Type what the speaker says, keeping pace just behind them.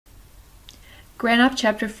Granoff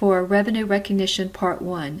Chapter 4, Revenue Recognition Part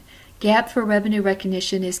 1. GAAP for revenue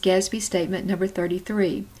recognition is GASB Statement Number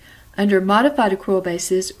 33. Under modified accrual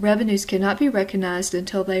basis, revenues cannot be recognized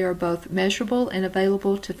until they are both measurable and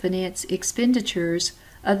available to finance expenditures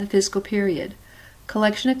of the fiscal period.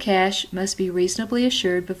 Collection of cash must be reasonably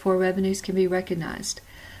assured before revenues can be recognized.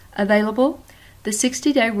 Available? The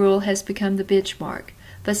 60-day rule has become the benchmark,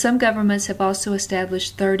 but some governments have also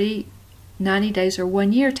established 30, 90 days, or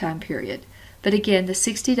 1 year time period. But again, the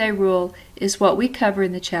 60-day rule is what we cover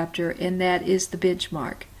in the chapter, and that is the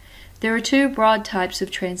benchmark. There are two broad types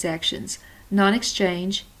of transactions,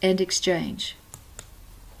 non-exchange and exchange.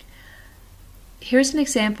 Here's an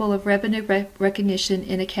example of revenue recognition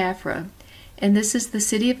in a CAFRA, and this is the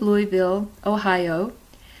City of Louisville, Ohio.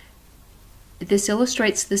 This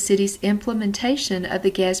illustrates the city's implementation of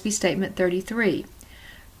the GASB Statement 33.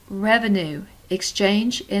 Revenue,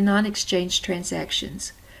 exchange and non-exchange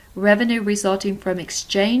transactions. Revenue resulting from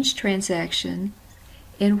exchange transaction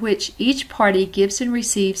in which each party gives and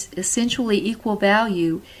receives essentially equal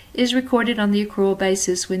value is recorded on the accrual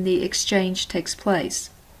basis when the exchange takes place.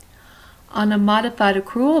 On a modified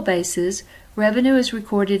accrual basis, revenue is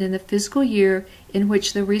recorded in the fiscal year in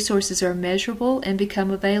which the resources are measurable and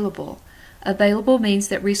become available. Available means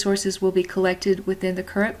that resources will be collected within the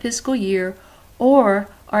current fiscal year or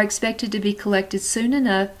are expected to be collected soon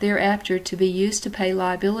enough thereafter to be used to pay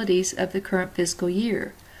liabilities of the current fiscal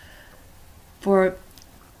year. For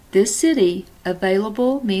this city,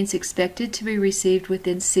 available means expected to be received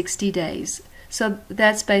within 60 days. So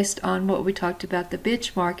that's based on what we talked about, the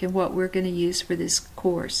benchmark, and what we're going to use for this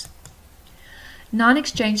course.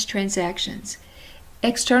 Non-exchange transactions.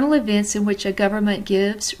 External events in which a government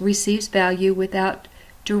receives value without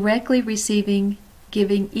directly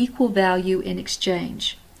giving equal value in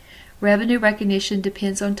exchange. Revenue recognition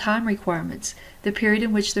depends on time requirements, the period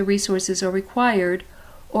in which the resources are required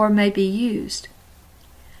or may be used.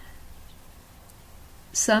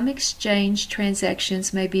 Some exchange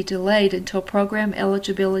transactions may be delayed until program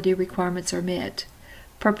eligibility requirements are met.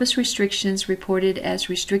 Purpose restrictions reported as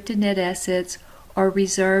restricted net assets or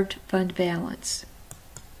reserved fund balance.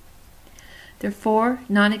 There are 4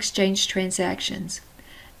 non-exchange transactions: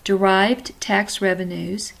 derived tax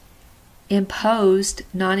revenues, imposed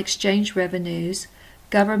non-exchange revenues,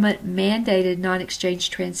 government-mandated non-exchange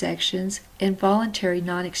transactions, and voluntary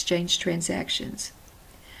non-exchange transactions.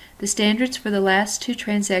 The standards for the last 2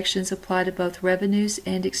 transactions apply to both revenues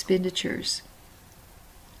and expenditures.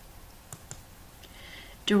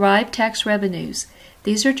 Derived tax revenues.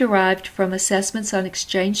 These are derived from assessments on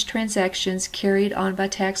exchange transactions carried on by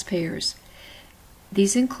taxpayers.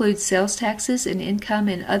 These include sales taxes and income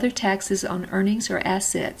and other taxes on earnings or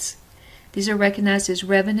assets. These are recognized as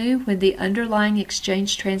revenue when the underlying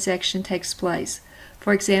exchange transaction takes place.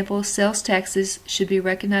 For example, sales taxes should be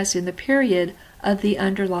recognized in the period of the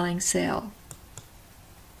underlying sale.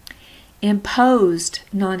 Imposed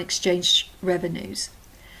non-exchange revenues.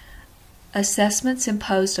 Assessments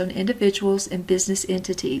imposed on individuals and business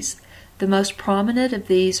entities. The most prominent of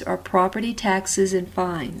these are property taxes and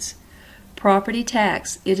fines. Property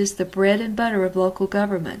tax, it is the bread and butter of local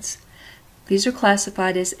governments. These are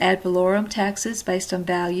classified as ad valorem taxes based on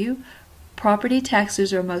value. Property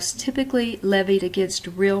taxes are most typically levied against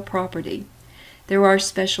real property. There are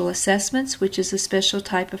special assessments, which is a special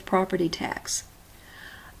type of property tax.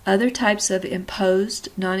 Other types of imposed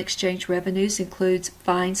non-exchange revenues include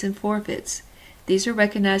fines and forfeits. These are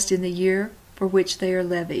recognized in the year for which they are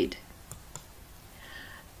levied.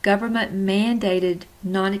 Government-mandated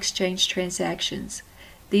non-exchange transactions.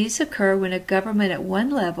 These occur when a government at one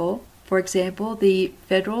level, for example, the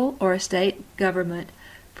federal or a state government,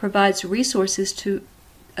 provides resources to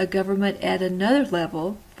a government at another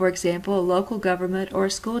level, for example, a local government or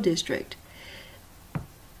a school district.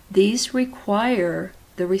 These require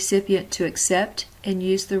the recipient to accept and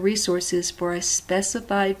use the resources for a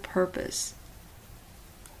specified purpose.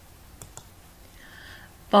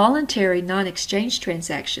 Voluntary non-exchange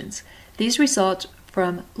transactions. These result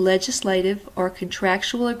from legislative or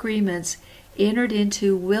contractual agreements entered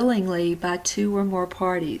into willingly by 2 or more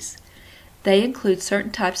parties. They include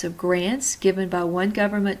certain types of grants given by one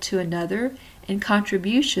government to another and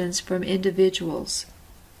contributions from individuals.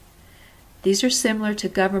 These are similar to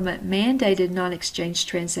government-mandated non-exchange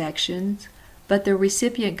transactions, but the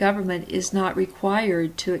recipient government is not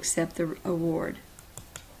required to accept the award.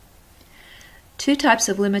 2 types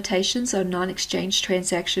of limitations on non-exchange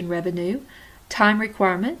transaction revenue. Time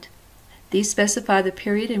requirement. These specify the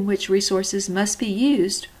period in which resources must be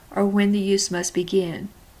used or when the use must begin.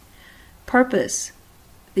 Purpose.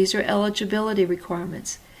 These are eligibility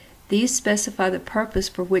requirements. These specify the purpose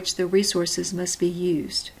for which the resources must be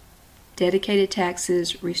used. Dedicated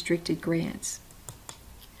taxes, restricted grants.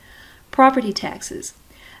 Property taxes.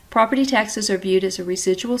 Property taxes are viewed as a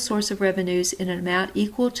residual source of revenues in an amount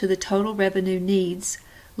equal to the total revenue needs,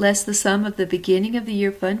 less the sum of the beginning of the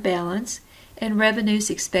year fund balance, and revenues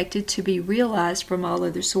expected to be realized from all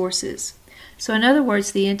other sources. So in other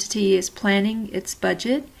words, the entity is planning its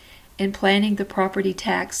budget and planning the property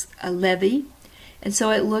tax levy, and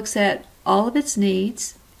so it looks at all of its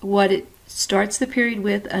needs, what it starts the period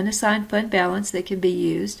with, unassigned fund balance that can be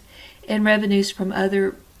used, and revenues from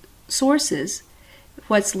other sources.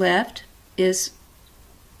 What's left is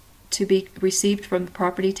to be received from the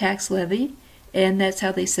property tax levy, and that's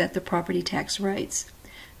how they set the property tax rates.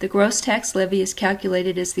 The gross tax levy is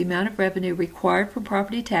calculated as the amount of revenue required for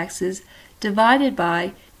property taxes divided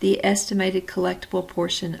by the estimated collectible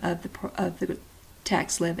portion of the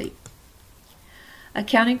tax levy.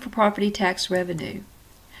 Accounting for property tax revenue.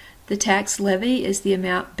 The tax levy is the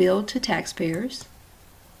amount billed to taxpayers.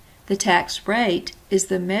 The tax rate is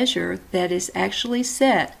the measure that is actually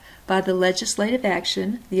set by the legislative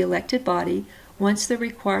action, the elected body, once the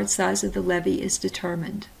required size of the levy is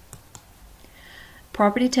determined.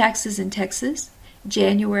 Property taxes in Texas.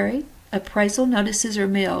 January, appraisal notices are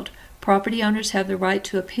mailed. Property owners have the right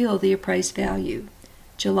to appeal the appraised value.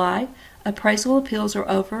 July, appraisal appeals are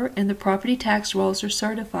over and the property tax rolls are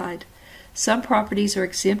certified. Some properties are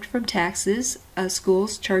exempt from taxes,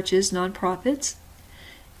 schools, churches, nonprofits.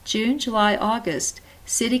 June, July, August,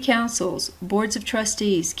 city councils, boards of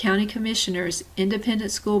trustees, county commissioners,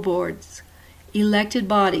 independent school boards, elected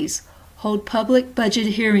bodies hold public budget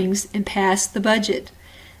hearings and pass the budget.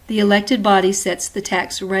 The elected body sets the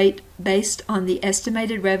tax rate based on the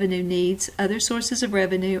estimated revenue needs, other sources of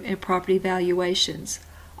revenue, and property valuations.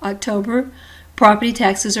 October, property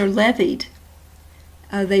taxes are levied.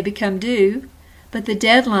 They become due, but the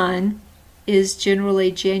deadline is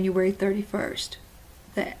generally January 31st,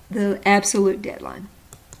 the absolute deadline.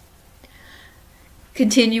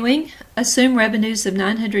 Continuing, assume revenues of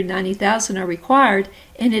 $990,000 are required,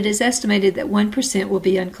 and it is estimated that 1% will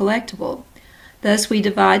be uncollectible. Thus, we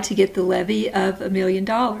divide to get the levy of $1 million.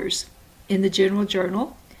 In the General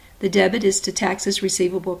Journal, the debit is to taxes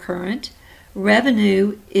receivable current.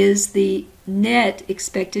 Revenue is the net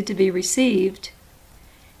expected to be received,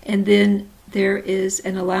 and then there is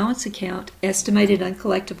an allowance account, estimated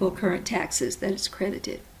uncollectible current taxes, that is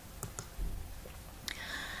credited.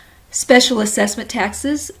 Special assessment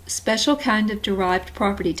taxes, special kind of derived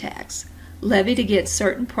property tax, levied against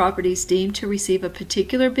certain properties deemed to receive a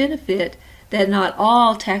particular benefit that not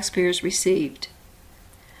all taxpayers received.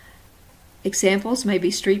 Examples may be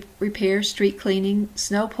street repairs, street cleaning,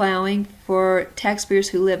 snow plowing for taxpayers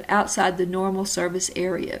who live outside the normal service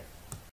area.